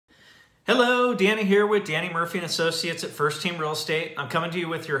Hello, Danny here with Danny Murphy and Associates at First Team Real Estate. I'm coming to you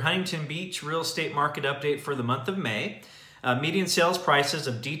with your Huntington Beach real estate market update for the month of May. Median sales prices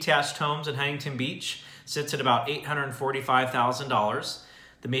of detached homes in Huntington Beach sits at about $845,000.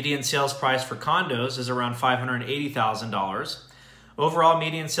 The median sales price for condos is around $580,000. Overall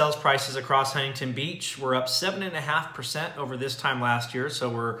median sales prices across Huntington Beach were up 7.5% over this time last year, so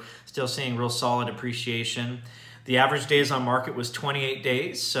we're still seeing real solid appreciation. The average days on market was 28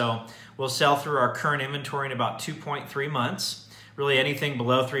 days, so we'll sell through our current inventory in about 2.3 months. Really anything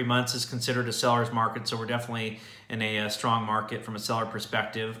below 3 months is considered a seller's market, so we're definitely in a strong market from a seller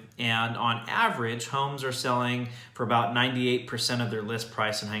perspective. And on average, homes are selling for about 98% of their list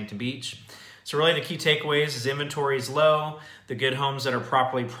price in Huntington Beach. So really the key takeaways is inventory is low, the good homes that are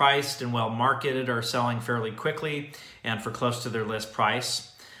properly priced and well marketed are selling fairly quickly and for close to their list price.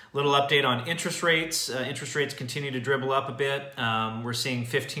 Little update on interest rates. Interest rates continue to dribble up a bit. We're seeing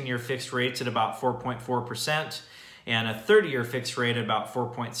 15-year fixed rates at about 4.4% and a 30-year fixed rate at about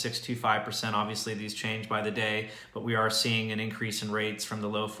 4.625%. Obviously, these change by the day, but we are seeing an increase in rates from the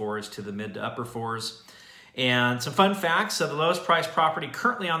low fours to the mid to upper fours. And some fun facts. So the lowest priced property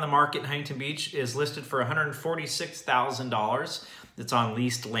currently on the market in Huntington Beach is listed for $146,000. It's on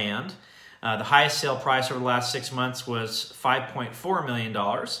leased land. The highest sale price over the last 6 months was $5.4 million,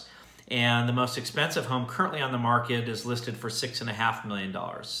 and the most expensive home currently on the market is listed for $6.5 million.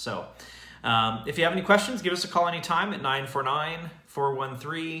 So if you have any questions, give us a call anytime at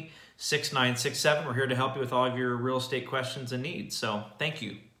 949-413-6967. We're here to help you with all of your real estate questions and needs. So thank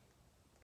you.